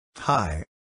Hi.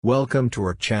 Welcome to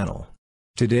our channel.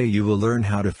 Today you will learn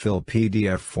how to fill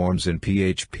PDF forms in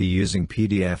PHP using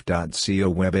PDF.co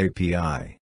web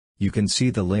API. You can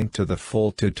see the link to the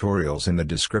full tutorials in the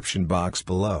description box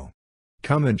below.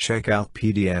 Come and check out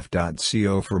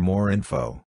PDF.co for more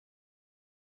info.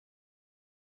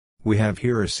 We have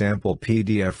here a sample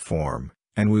PDF form,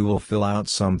 and we will fill out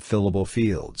some fillable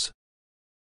fields.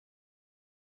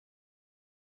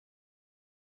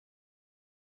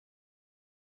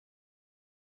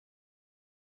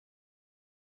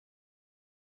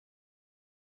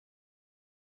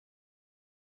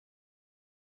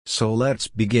 So let's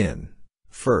begin.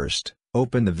 First,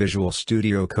 open the Visual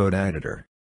Studio Code editor.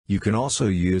 You can also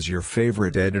use your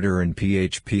favorite editor in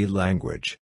PHP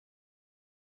language.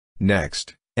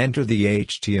 Next, enter the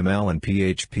HTML and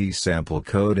PHP sample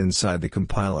code inside the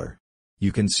compiler.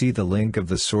 You can see the link of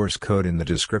the source code in the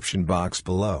description box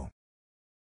below.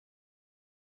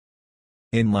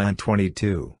 In line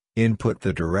 22, input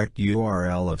the direct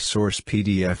URL of source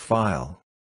PDF file.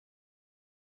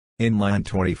 In line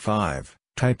 25,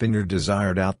 type in your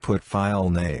desired output file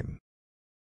name.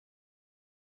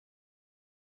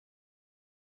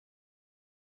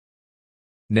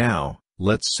 Now,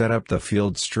 let's set up the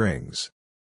field strings.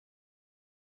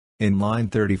 In line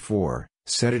 34,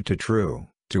 set it to true,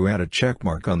 to add a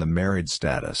checkmark on the married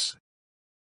status.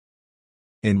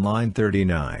 In line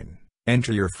 39,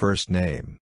 enter your first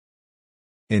name.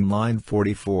 In line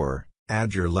 44,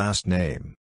 add your last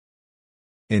name.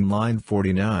 In line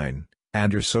 49,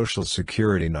 add your social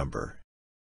security number.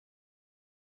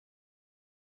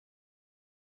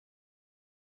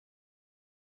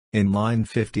 In line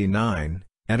 59,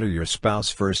 enter your spouse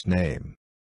first name.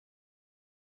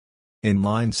 In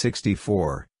line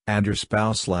 64, add your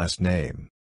spouse last name.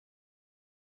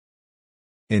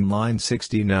 In line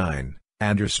 69,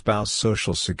 add your spouse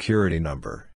social security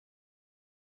number.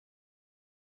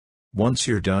 Once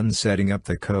you're done setting up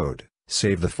the code,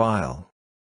 save the file.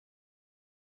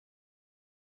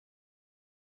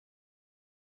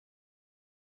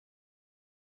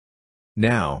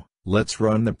 Now, let's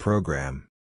run the program.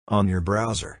 On your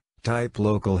browser, type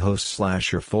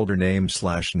localhost / your folder name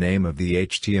 / name of the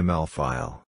HTML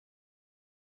file.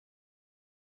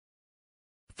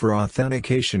 For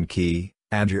authentication key,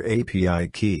 add your API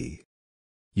key.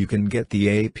 You can get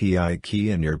the API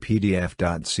key in your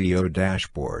PDF.co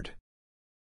dashboard.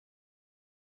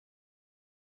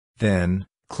 Then,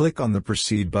 click on the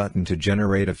Proceed button to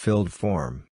generate a filled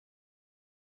form.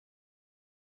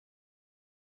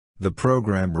 The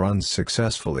program runs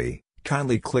successfully.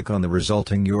 Kindly click on the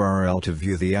resulting URL to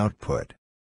view the output.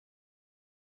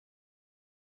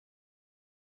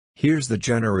 Here's the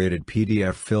generated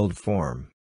PDF filled form.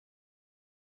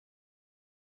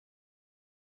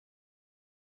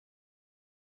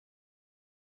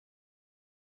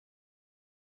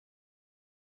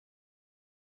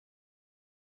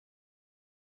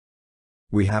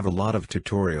 We have a lot of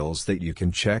tutorials that you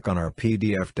can check on our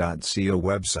PDF.co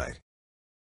website,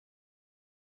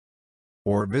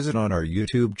 or visit on our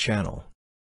YouTube channel.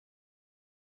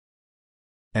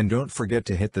 And don't forget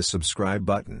to hit the subscribe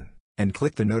button, and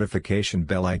click the notification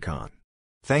bell icon.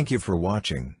 Thank you for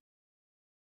watching.